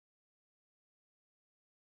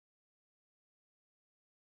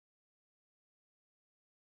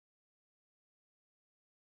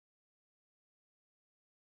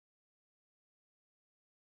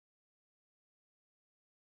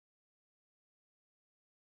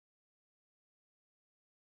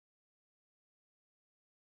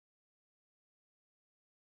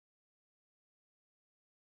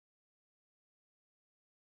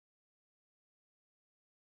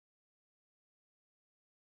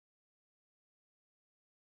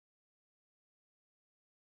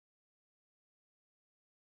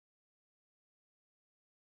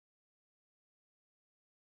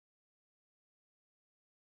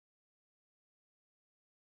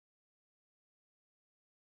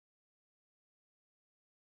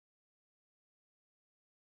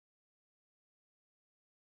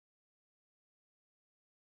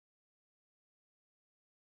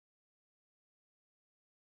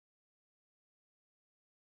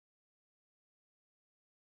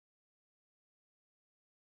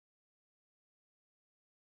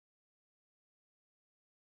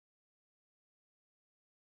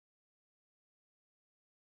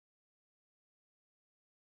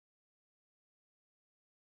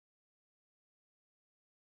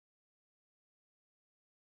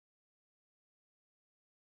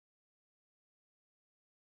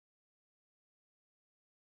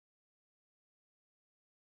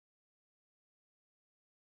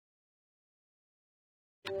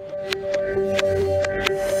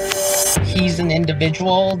he's an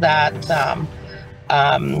individual that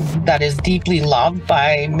is deeply loved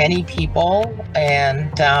by many people,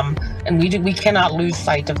 and we cannot lose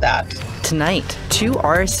sight of that. Tonight, 2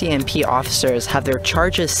 RCMP officers have their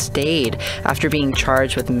charges stayed after being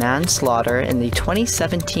charged with manslaughter in the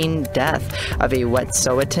 2017 death of a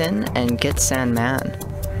Wet'suwet'en and Gitxsan man.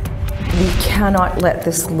 We cannot let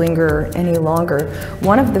this linger any longer.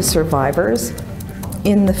 One of the survivors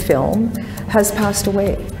in the film has passed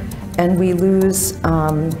away, and we lose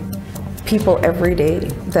people every day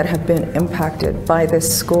that have been impacted by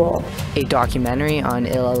this school. A documentary on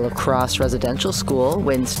Illa Lacrosse Residential School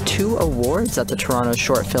wins 2 awards at the Toronto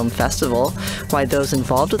Short Film Festival, while those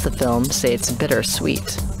involved with the film say it's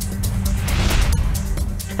bittersweet.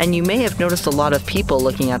 And you may have noticed a lot of people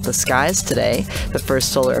looking at the skies today. The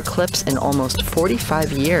first solar eclipse in almost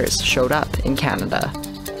 45 years showed up in Canada.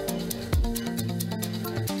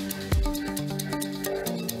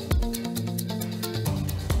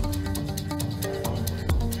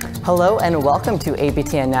 Hello and welcome to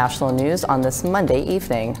APTN National News on this Monday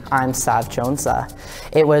evening. I'm Sav Jonesa.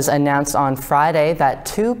 It was announced on Friday that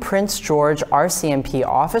 2 Prince George RCMP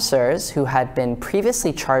officers who had been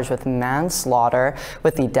previously charged with manslaughter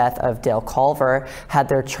with the death of Dale Culver had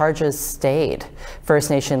their charges stayed.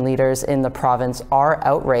 First Nation leaders in the province are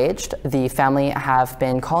outraged. The family have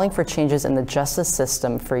been calling for changes in the justice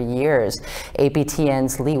system for years.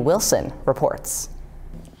 APTN's Lee Wilson reports.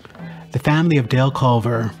 The family of Dale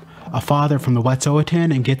Culver, a father from the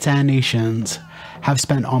Wet'suwet'en and Gitxsan nations, have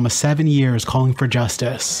spent almost 7 years calling for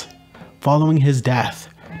justice, following his death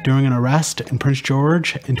during an arrest in Prince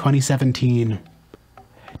George in 2017.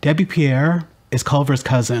 Debbie Pierre is Culver's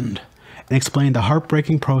cousin and explained the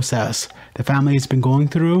heartbreaking process the family has been going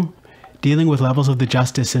through, dealing with levels of the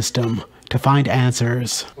justice system to find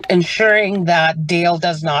answers. Ensuring that Dale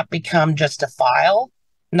does not become just a file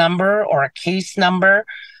number or a case number.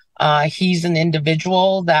 He's an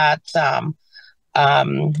individual that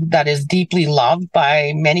is deeply loved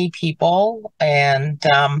by many people, and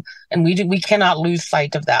we cannot lose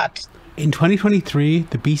sight of that. In 2023,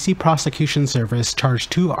 the BC Prosecution Service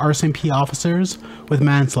charged 2 RCMP officers with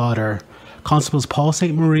manslaughter, Constables Paul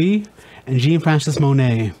St. Marie and Jean-Francis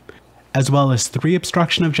Monet, as well as 3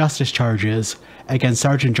 obstruction of justice charges against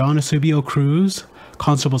Sergeant John Asubio Cruz,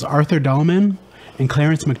 Constables Arthur Dahlman and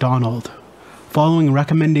Clarence MacDonald. Following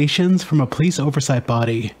recommendations from a police oversight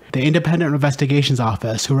body, the Independent Investigations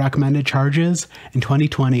Office, who recommended charges in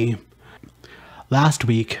 2020. Last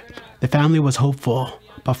week, the family was hopeful,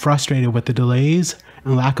 but frustrated with the delays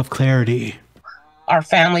and lack of clarity. Our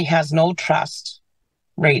family has no trust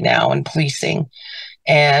right now in policing,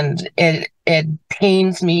 and it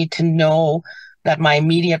pains me to know that my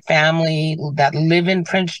immediate family that live in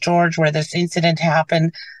Prince George, where this incident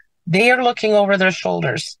happened, they are looking over their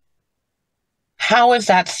shoulders. How is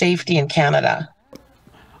that safety in Canada?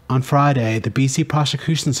 On Friday, the BC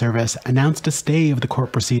Prosecution Service announced a stay of the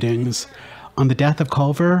court proceedings on the death of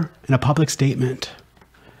Culver in a public statement.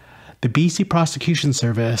 The BC Prosecution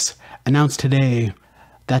Service announced today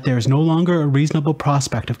that there is no longer a reasonable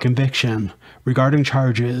prospect of conviction regarding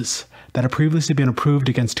charges that have previously been approved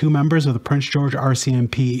against 2 members of the Prince George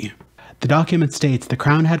RCMP. The document states the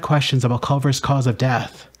Crown had questions about Culver's cause of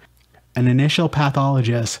death. An initial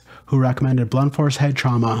pathologist who recommended blunt force head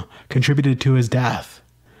trauma contributed to his death.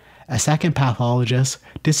 A second pathologist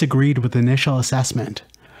disagreed with the initial assessment,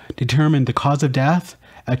 determined the cause of death,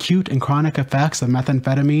 acute and chronic effects of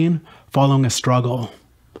methamphetamine following a struggle.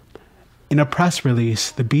 In a press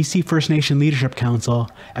release, the BC First Nation Leadership Council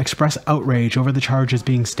expressed outrage over the charges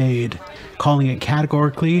being stayed, calling it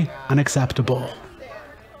categorically unacceptable.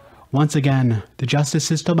 Once again, the justice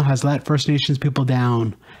system has let First Nations people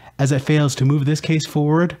down, as it fails to move this case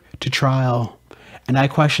forward to trial, and I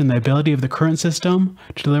question the ability of the current system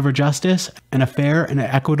to deliver justice in a fair and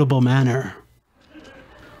equitable manner.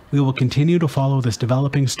 We will continue to follow this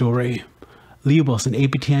developing story. Lee Wilson,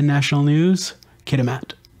 APTN National News,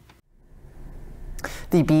 Kitimat.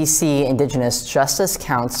 The BC Indigenous Justice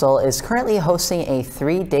Council is currently hosting a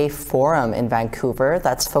 3-day forum in Vancouver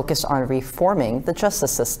that's focused on reforming the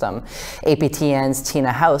justice system. APTN's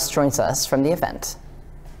Tina House joins us from the event.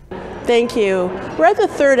 Thank you. We're at the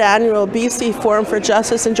 3rd annual BC Forum for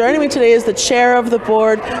Justice, and joining me today is the chair of the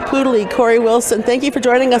board, Poodley, Corey Wilson. Thank you for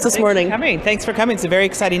joining us this morning. Thanks for coming. It's a very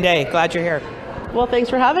exciting day. Glad you're here. Well, thanks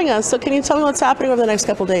for having us. So can you tell me what's happening over the next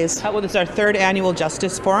couple of days? Well, it's our third annual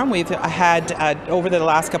Justice Forum. We've had, over the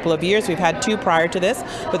last couple of years, we've had two prior to this,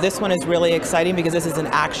 but this one is really exciting because this is an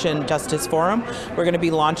action Justice Forum. We're going to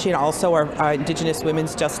be launching also our Indigenous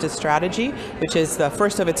Women's Justice Strategy, which is the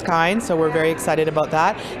first of its kind, so we're very excited about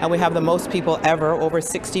that. And we have the most people ever, over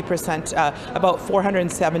 60%, about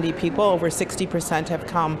 470 people, over 60% have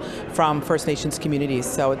come from First Nations communities.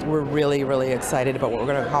 So we're really, really excited about what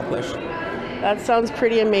we're going to accomplish. That sounds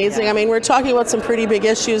pretty amazing. I mean, we're talking about some pretty big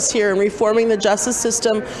issues here in reforming the justice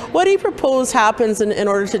system. What do you propose happens in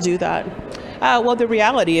order to do that? Well, the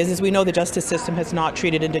reality is we know the justice system has not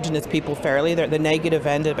treated Indigenous people fairly. They're the negative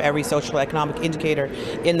end of every social economic indicator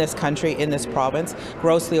in this country, in this province,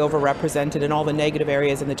 grossly overrepresented in all the negative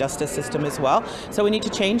areas in the justice system as well. So we need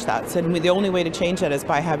to change that. So the only way to change that is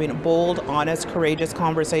by having bold, honest, courageous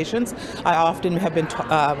conversations. I often have been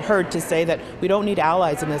heard to say that we don't need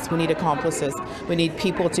allies in this, we need accomplices. We need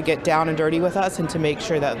people to get down and dirty with us and to make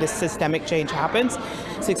sure that this systemic change happens.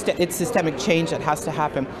 It's systemic change that has to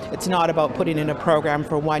happen. It's not about putting in a program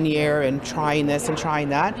for 1 year and trying this and trying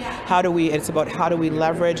that. It's about how do we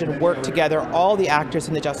leverage and work together all the actors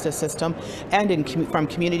in the justice system and from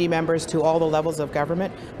community members to all the levels of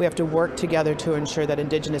government. We have to work together to ensure that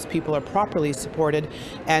Indigenous people are properly supported,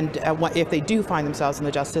 and if they do find themselves in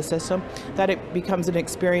the justice system, that it becomes an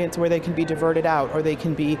experience where they can be diverted out or they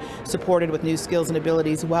can be supported with new skills and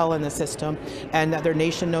abilities well in the system, and that their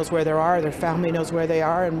nation knows where they are, their family knows where they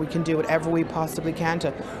are, and we can do whatever we possibly can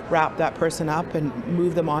to wrap that person up and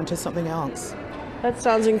move them on to something else. That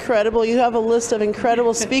sounds incredible. You have a list of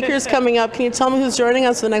incredible speakers coming up. Can you tell me who's joining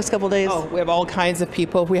us for the next couple of days? Oh, we have all kinds of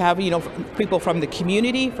people. We have, people from the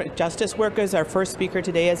community, justice workers. Our first speaker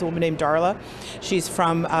today is a woman named Darla. She's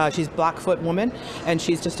she's Blackfoot woman, and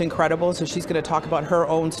she's just incredible. So she's going to talk about her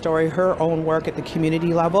own story, her own work at the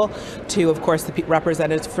community level. Of course, the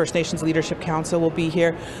representatives of First Nations Leadership Council will be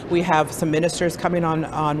here. We have some ministers coming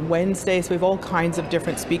on Wednesday. So we have all kinds of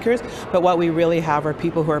different speakers. But what we really have are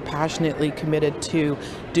people who are passionately committed to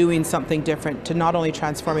doing something different, to not only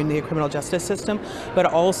transforming the criminal justice system, but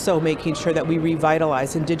also making sure that we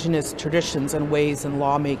revitalize Indigenous traditions and ways in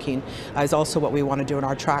lawmaking is also what we want to do in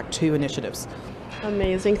our Track 2 initiatives.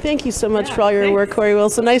 Amazing. Thank you so much for all your work, Corey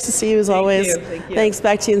Wilson. Nice to see you as always. Thank you. Thanks.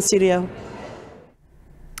 Back to you in studio.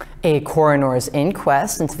 A coroner's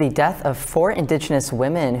inquest into the death of 4 Indigenous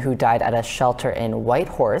women who died at a shelter in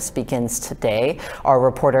Whitehorse begins today. Our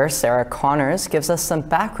reporter Sarah Connors gives us some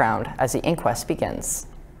background as the inquest begins.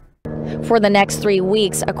 For the next 3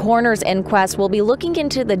 weeks, a coroner's inquest will be looking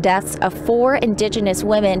into the deaths of 4 Indigenous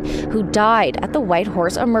women who died at the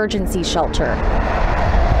Whitehorse Emergency Shelter.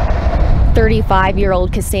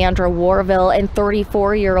 35-year-old Cassandra Warville and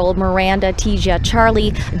 34-year-old Miranda Tija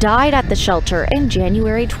Charlie died at the shelter in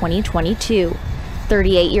January 2022.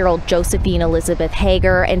 38-year-old Josephine Elizabeth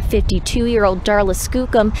Hager and 52-year-old Darla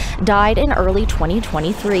Skookum died in early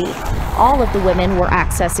 2023. All of the women were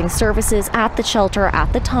accessing services at the shelter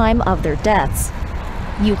at the time of their deaths.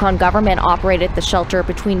 Yukon government operated the shelter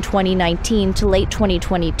between 2019 to late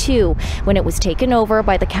 2022 when it was taken over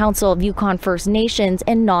by the Council of Yukon First Nations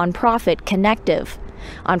and nonprofit Connective.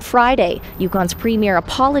 On Friday, Yukon's premier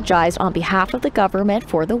apologized on behalf of the government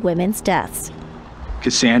for the women's deaths.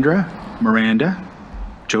 Cassandra, Miranda,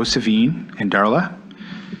 Josephine, and Darla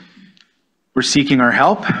were seeking our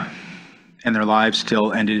help, and their lives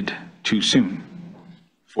still ended too soon.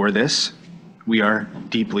 For this, we are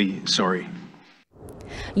deeply sorry.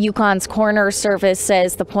 Yukon's coroner's service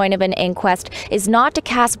says the point of an inquest is not to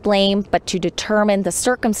cast blame, but to determine the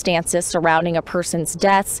circumstances surrounding a person's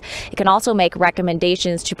deaths. It can also make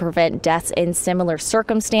recommendations to prevent deaths in similar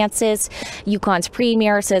circumstances. Yukon's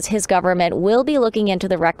premier says his government will be looking into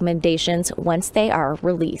the recommendations once they are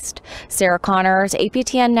released. Sarah Connors,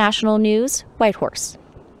 APTN National News, Whitehorse.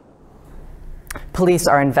 Police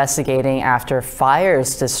are investigating after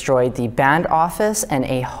fires destroyed the band office and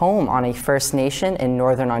a home on a First Nation in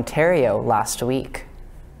Northern Ontario last week.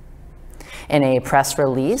 In a press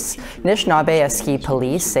release, Anishinaabe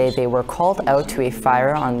police say they were called out to a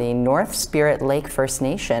fire on the North Spirit Lake First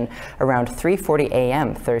Nation around 3:40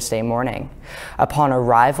 a.m. Thursday morning. Upon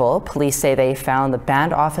arrival, police say they found the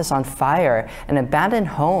band office on fire and an abandoned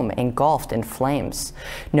home engulfed in flames.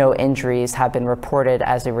 No injuries have been reported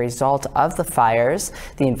as a result of the fires.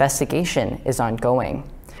 The investigation is ongoing.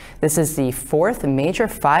 This is the 4th major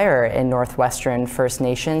fire in Northwestern First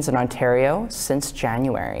Nations in Ontario since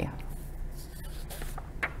January.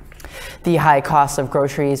 The high cost of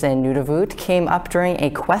groceries in Nunavut came up during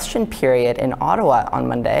a question period in Ottawa on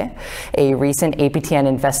Monday. A recent APTN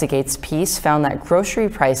Investigates piece found that grocery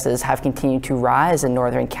prices have continued to rise in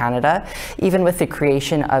northern Canada, even with the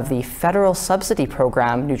creation of the federal subsidy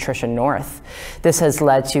program Nutrition North. This has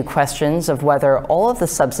led to questions of whether all of the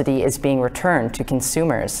subsidy is being returned to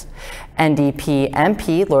consumers. NDP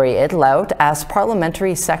MP Lori Idlout asked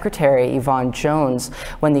Parliamentary Secretary Yvonne Jones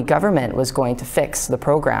when the government was going to fix the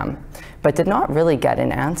program, but did not really get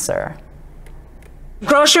an answer.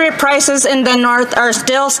 Grocery prices in the north are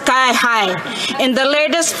still sky high. In the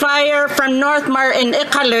latest flyer from Northmar in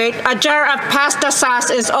Iqaluit, a jar of pasta sauce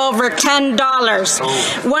is over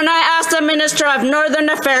 $10. When I asked the Minister of Northern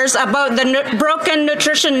Affairs about the Broken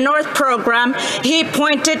Nutrition North program, he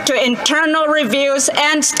pointed to internal reviews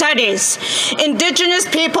and studies. Indigenous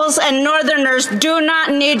peoples and Northerners do not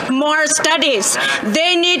need more studies.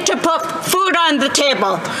 They need to put food on the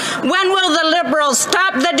table. When will the Liberals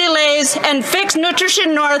stop the delays and fix Nutrition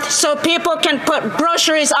North so people can put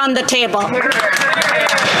groceries on the table?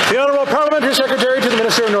 The Honourable Parliamentary Secretary to the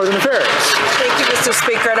Minister of Northern Affairs. Thank you, Mr.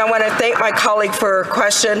 Speaker, and I want to thank my colleague for her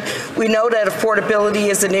question. We know that affordability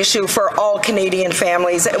is an issue for all Canadian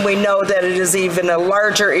families, and we know that it is even a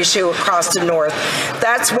larger issue across the north.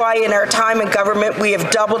 That's why in our time in government we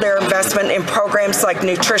have doubled our investment in programs like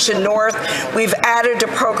Nutrition North. We've added to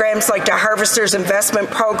programs like the Harvesters Investment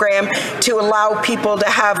Program to allow people to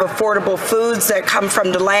have affordable foods that come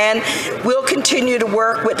from the land. We'll continue to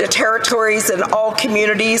work with the territories and all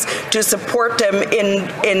communities to support them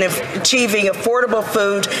in achieving affordable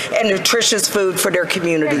food and nutritious food for their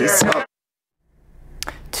communities.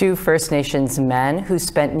 Two First Nations men who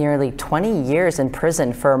spent nearly 20 years in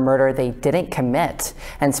prison for a murder they didn't commit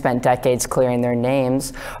and spent decades clearing their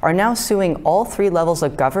names are now suing all three levels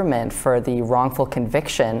of government for the wrongful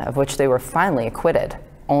conviction of which they were finally acquitted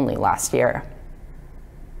only last year.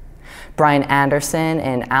 Brian Anderson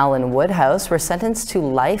and Alan Woodhouse were sentenced to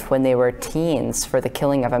life when they were teens for the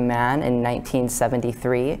killing of a man in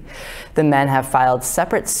 1973. The men have filed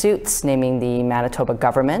separate suits naming the Manitoba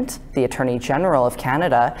government, the Attorney General of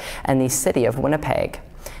Canada, and the City of Winnipeg.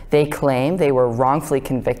 They claim they were wrongfully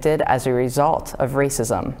convicted as a result of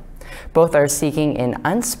racism. Both are seeking an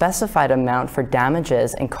unspecified amount for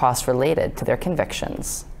damages and costs related to their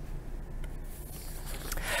convictions.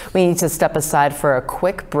 We need to step aside for a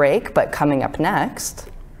quick break, but coming up next,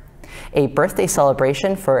 a birthday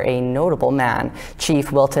celebration for a notable man.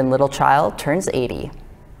 Chief Wilton Littlechild turns 80.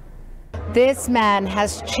 This man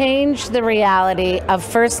has changed the reality of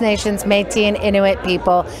First Nations, Métis, and Inuit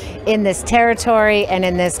people in this territory and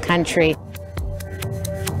in this country.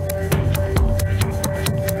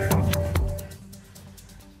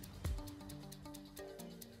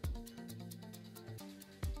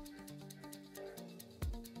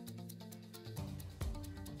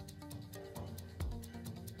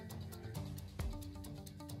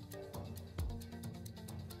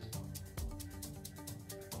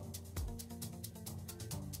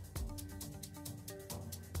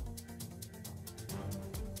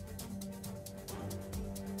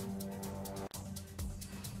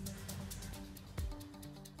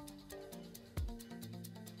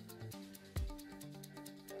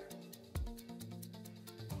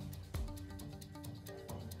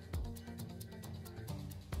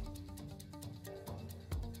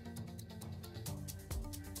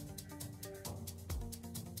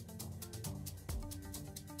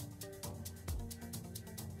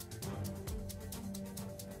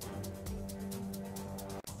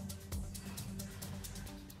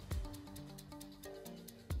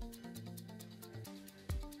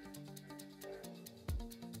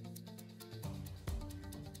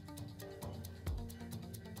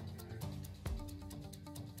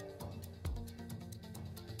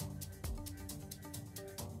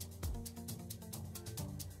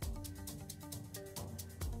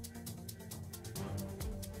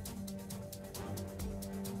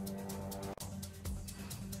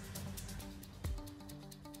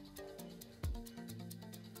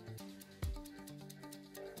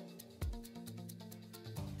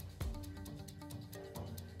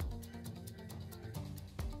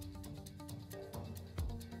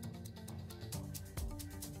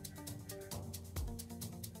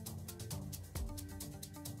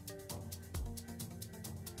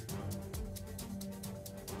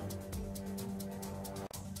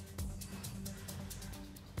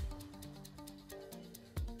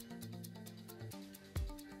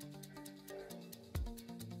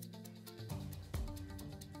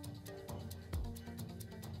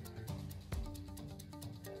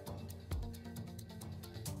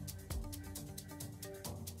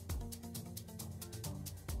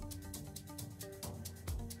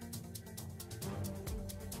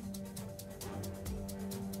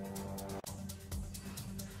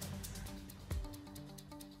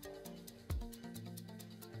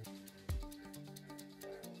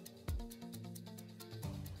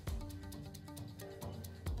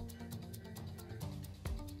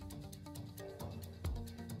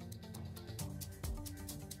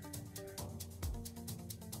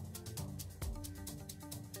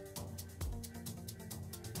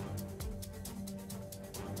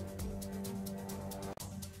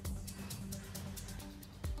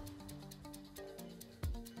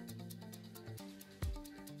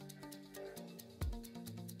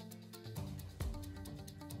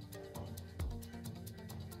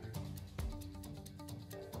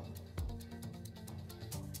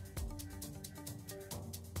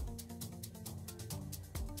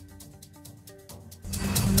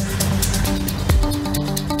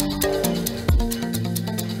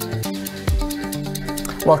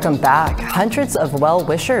 Welcome back. Hundreds of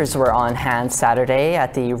well-wishers were on hand Saturday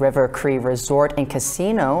at the River Cree Resort and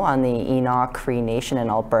Casino on the Enoch Cree Nation in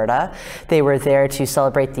Alberta. They were there to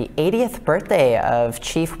celebrate the 80th birthday of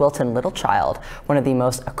Chief Wilton Littlechild, one of the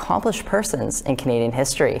most accomplished persons in Canadian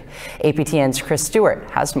history. APTN's Chris Stewart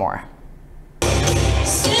has more.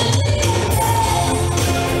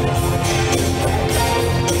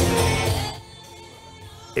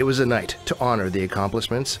 It was a night to honor the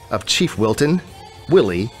accomplishments of Chief Wilton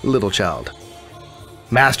Willie Littlechild.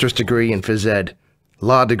 Master's degree in phys ed,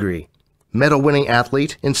 law degree, medal-winning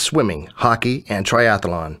athlete in swimming, hockey, and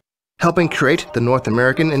triathlon, helping create the North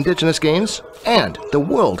American Indigenous Games and the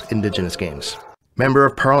World Indigenous Games. Member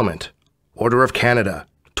of Parliament, Order of Canada,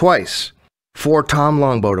 twice, 4 Tom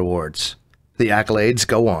Longboat Awards. The accolades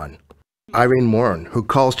go on. Irene Morin, who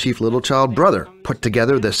calls Chief Littlechild brother, put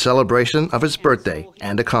together the celebration of his birthday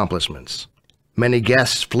and accomplishments. Many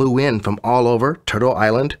guests flew in from all over Turtle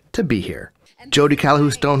Island to be here. Jody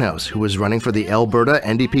Callahoo-Stonehouse, who was running for the Alberta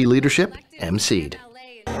NDP leadership, emceed.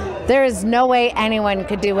 There is no way anyone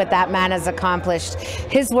could do what that man has accomplished.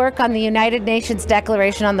 His work on the United Nations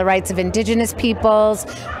Declaration on the Rights of Indigenous Peoples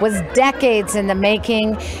was decades in the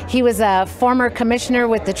making. He was a former commissioner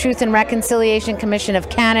with the Truth and Reconciliation Commission of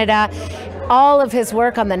Canada. All of his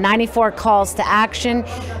work on the 94 calls to action.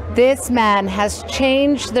 This man has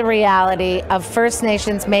changed the reality of First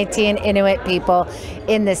Nations, Métis and Inuit people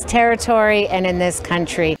in this territory and in this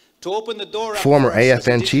country. Former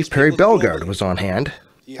AFN Chief Perry Bellegarde was on hand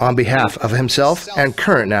on behalf of himself and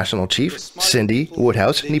current National Chief Cindy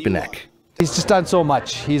Woodhouse-Neepanek. He's just done so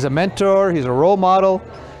much. He's a mentor, he's a role model,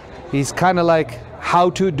 he's kind of like how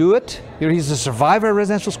to do it. You know, he's a survivor of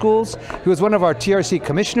residential schools. He was one of our TRC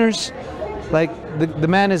commissioners. Like, the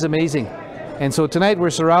man is amazing. And so tonight we're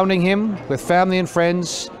surrounding him with family and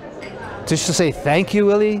friends just to say thank you,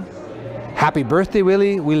 Willie. Happy birthday,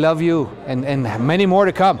 Willie. We love you, and many more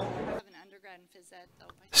to come.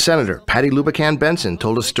 Senator Patty Lubacan Benson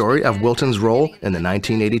told a story of Wilton's role in the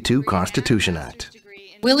 1982 Constitution Act.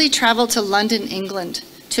 Willie traveled to London, England,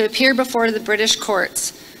 to appear before the British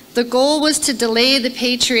courts. The goal was to delay the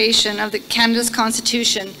patriation of Canada's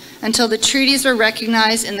Constitution until the treaties were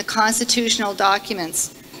recognized in the constitutional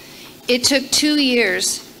documents. It took 2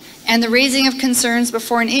 years, and the raising of concerns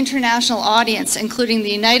before an international audience, including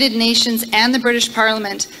the United Nations and the British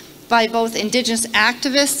Parliament, by both Indigenous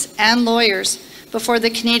activists and lawyers, before the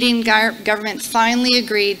Canadian government finally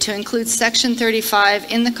agreed to include Section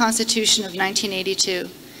 35 in the Constitution of 1982.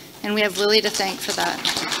 And we have Willie to thank for that.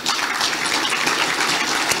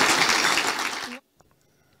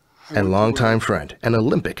 And longtime friend and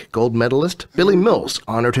Olympic gold medalist Billy Mills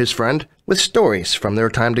honored his friend with stories from their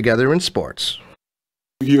time together in sports.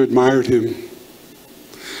 You admired him,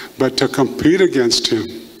 but to compete against him,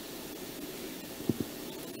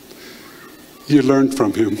 you learned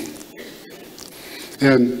from him.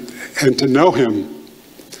 And to know him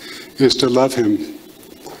is to love him.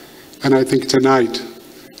 And I think tonight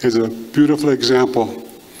is a beautiful example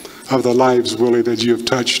of the lives, Willie, that you have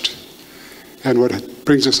touched. And what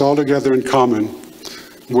brings us all together in common,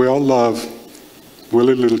 we all love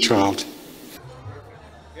Willie Littlechild.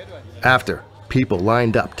 After, people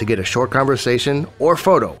lined up to get a short conversation or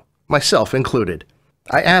photo, myself included.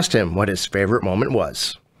 I asked him what his favorite moment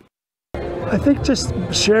was. I think just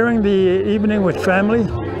sharing the evening with family,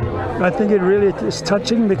 I think it really is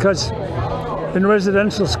touching, because in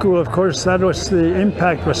residential school, of course, that was the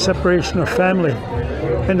impact, was separation of family.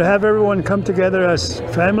 And to have everyone come together as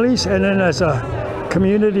families and then as a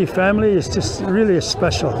community family is just really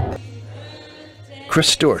special. Chris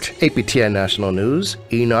Stewart, APTN National News,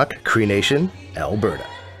 Enoch Cree Nation, Alberta.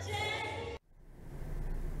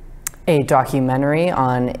 A documentary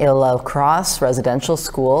on Illel Cross Residential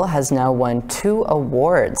School has now won 2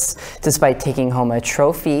 awards. Despite taking home a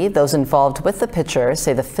trophy, those involved with the picture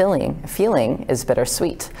say the feeling is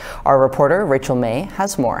bittersweet. Our reporter, Rachel May,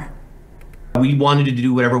 has more. We wanted to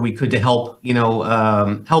do whatever we could to help,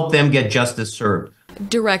 help them get justice served.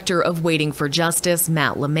 Director of Waiting for Justice,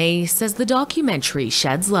 Matt LeMay, says the documentary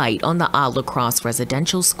sheds light on the Illel Cross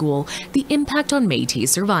Residential School, the impact on Métis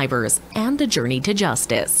survivors, and the journey to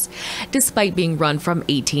justice. Despite being run from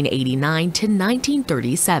 1889 to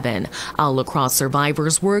 1937, Illel Cross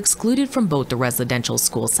survivors were excluded from both the Residential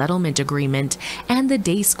School Settlement Agreement and the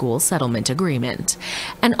Day School Settlement Agreement.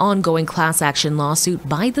 An ongoing class action lawsuit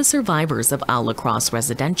by the survivors of Illel Cross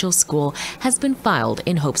Residential School has been filed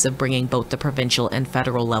in hopes of bringing both the provincial and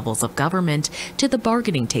federal levels of government to the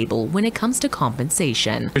bargaining table when it comes to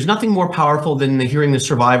compensation. There's nothing more powerful than hearing the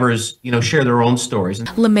survivors, share their own stories.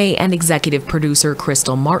 LeMay and executive producer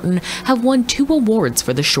Crystal Martin have won 2 awards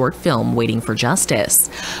for the short film Waiting for Justice,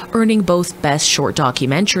 earning both Best Short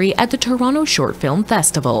Documentary at the Toronto Short Film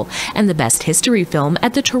Festival and the Best History Film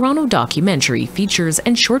at the Toronto Documentary, Features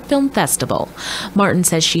and Short Film Festival. Martin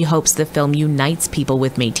says she hopes the film unites people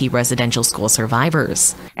with Métis residential school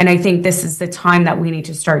survivors. And I think this is the time that we need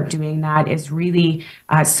to start doing that, is really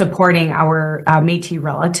supporting our Métis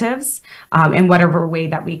relatives in whatever way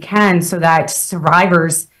that we can, so that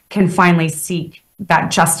survivors can finally seek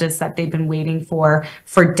that justice that they've been waiting for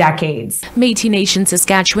decades. Métis Nation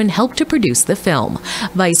Saskatchewan helped to produce the film.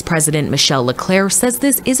 Vice President Michelle Leclerc says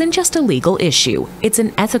this isn't just a legal issue, it's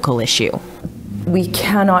an ethical issue. We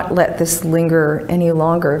cannot let this linger any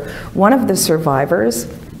longer. One of the survivors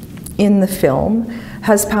in the film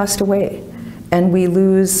has passed away, and we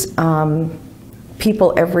lose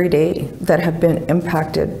people every day that have been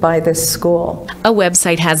impacted by this school. A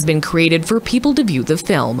website has been created for people to view the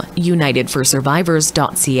film,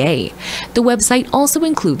 unitedforsurvivors.ca. The website also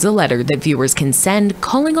includes a letter that viewers can send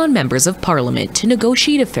calling on members of Parliament to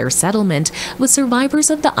negotiate a fair settlement with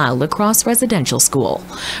survivors of the Isle Lacrosse Residential School.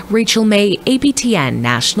 Rachel May, APTN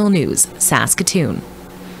National News, Saskatoon.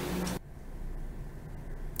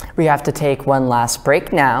 We have to take one last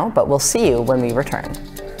break now, but we'll see you when we return.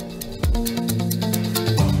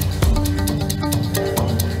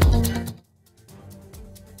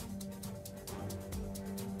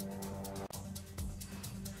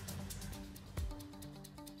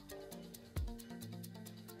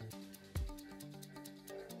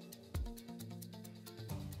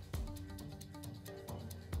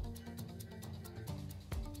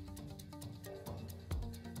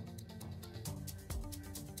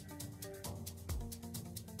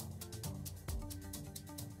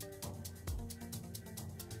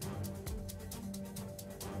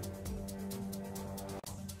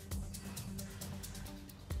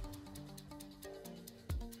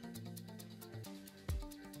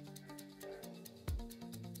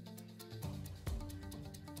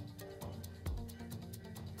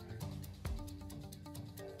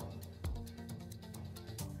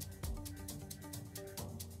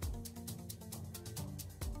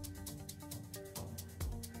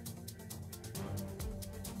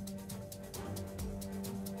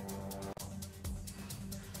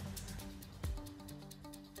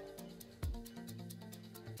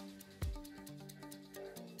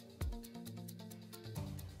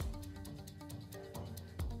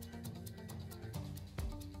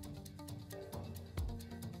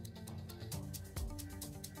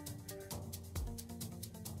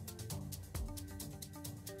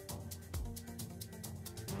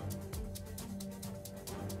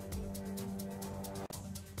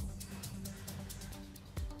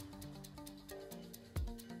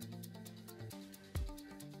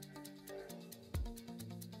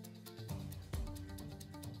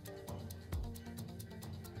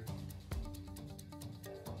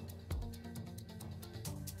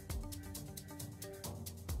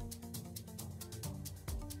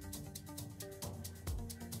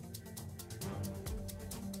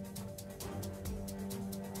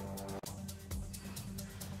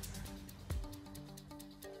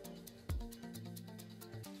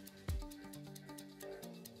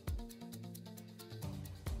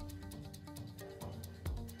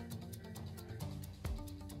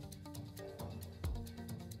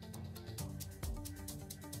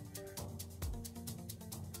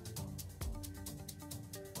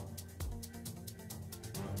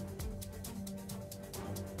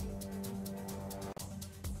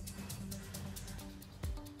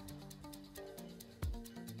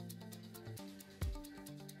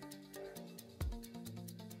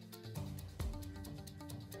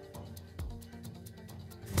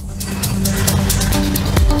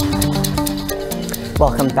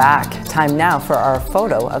 Welcome back. Time now for our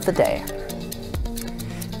photo of the day.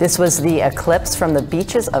 This was the eclipse from the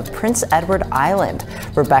beaches of Prince Edward Island.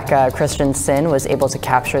 Rebecca Christensen was able to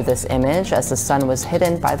capture this image as the sun was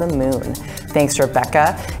hidden by the moon. Thanks,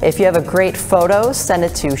 Rebecca. If you have a great photo, send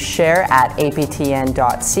it to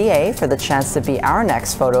share@aptn.ca for the chance to be our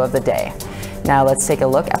next photo of the day. Now let's take a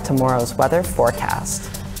look at tomorrow's weather forecast.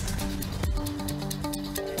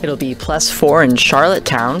 It'll be +4 in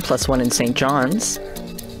Charlottetown, +1 in St. John's.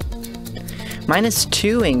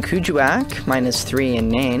 -2 in Kuujjuaq, -3 in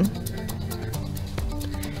Nain.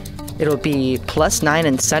 It'll be +9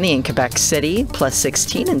 and sunny in Quebec City,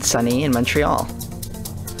 +16 and sunny in Montreal.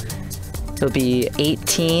 It'll be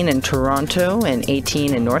 18 in Toronto and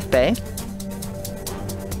 18 in North Bay.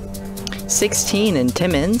 16 in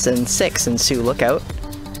Timmins, and 6 in Sioux Lookout.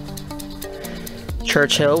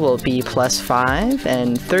 Churchill will be +5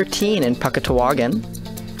 and 13 in Puckatawagan.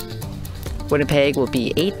 Winnipeg will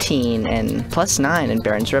be 18 and +9 in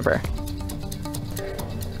Barons River.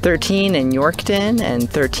 13 in Yorkton and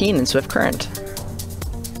 13 in Swift Current.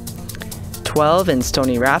 12 in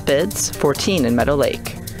Stony Rapids, 14 in Meadow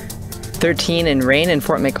Lake. 13 in rain in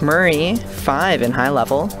Fort McMurray, 5 in High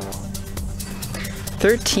Level.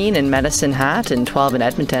 13 in Medicine Hat and 12 in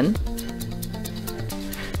Edmonton.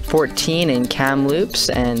 14 in Kamloops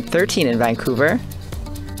and 13 in Vancouver.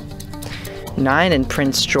 9 in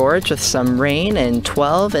Prince George with some rain, and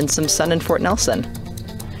 12 and some sun in Fort Nelson.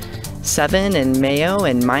 7 in Mayo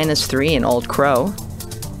and -3 in Old Crow.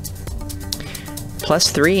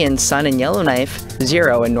 +3 in sun in Yellowknife,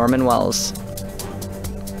 0 in Norman Wells.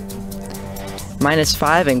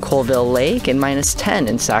 -5 in Colville Lake and -10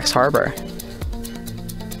 in Sachs Harbor.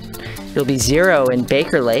 It'll be 0 in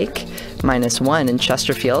Baker Lake, -1 in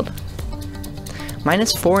Chesterfield.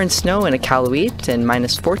 -4 in snow in Iqaluit, and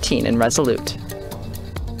 -14 in Resolute.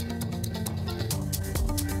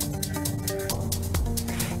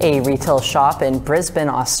 A retail shop in Brisbane,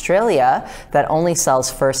 Australia, that only sells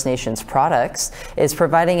First Nations products is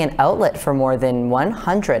providing an outlet for more than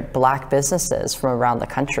 100 Black businesses from around the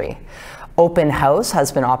country. Open House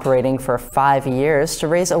has been operating for 5 years to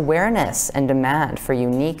raise awareness and demand for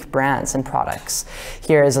unique brands and products.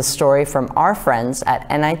 Here is a story from our friends at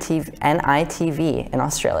NITV in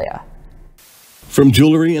Australia. From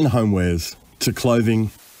jewellery and homewares to clothing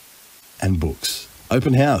and books,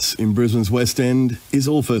 Open House in Brisbane's West End is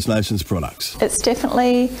all First Nations products. It's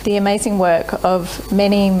definitely the amazing work of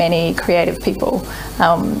many, many creative people.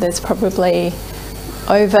 There's probably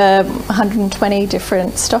over 120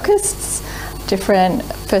 different stockists, different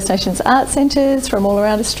First Nations art centres from all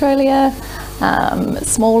around Australia,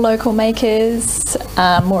 small local makers,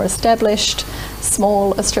 more established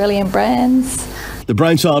small Australian brands. The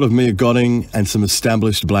brainchild of Mia Godding and some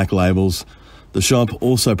established Black labels, the shop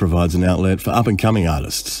also provides an outlet for up-and-coming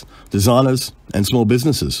artists, designers and small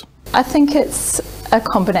businesses. I think it's a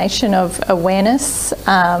combination of awareness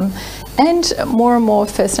and more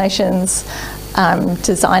First Nations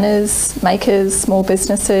designers, makers, small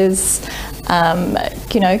businesses,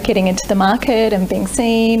 getting into the market and being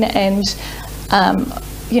seen, and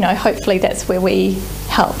hopefully that's where we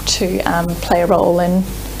help to play a role in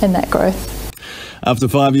that growth. After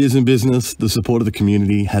 5 years in business, the support of the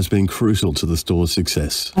community has been crucial to the store's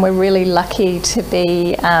success. We're really lucky to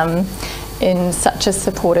be in such a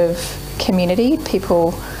supportive community.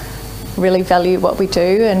 People really value what we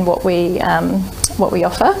do and what we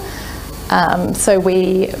offer. So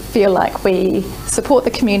we feel like we support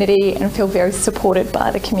the community and feel very supported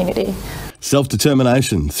by the community.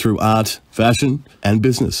 Self-determination through art, fashion and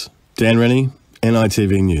business. Dan Rennie,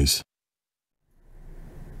 NITV News.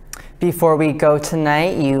 Before we go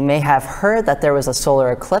tonight, you may have heard that there was a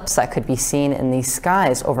solar eclipse that could be seen in the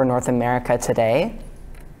skies over North America today.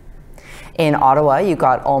 In Ottawa, you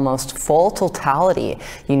got almost full totality.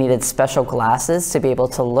 You needed special glasses to be able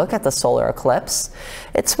to look at the solar eclipse.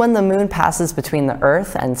 It's when the moon passes between the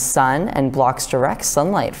Earth and Sun and blocks direct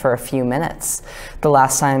sunlight for a few minutes. The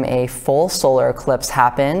last time a full solar eclipse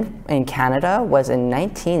happened in Canada was in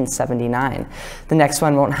 1979. The next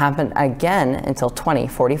one won't happen again until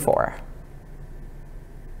 2044.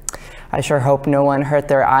 I sure hope no one hurt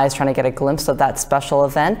their eyes trying to get a glimpse of that special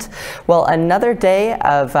event. Well, another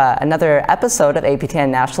episode of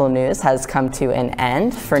APTN National News has come to an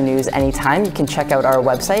end. For news anytime, you can check out our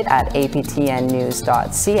website at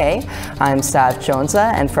aptnnews.ca. I'm Sav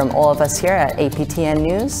Jonesa, and from all of us here at APTN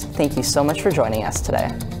News, thank you so much for joining us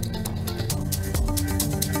today.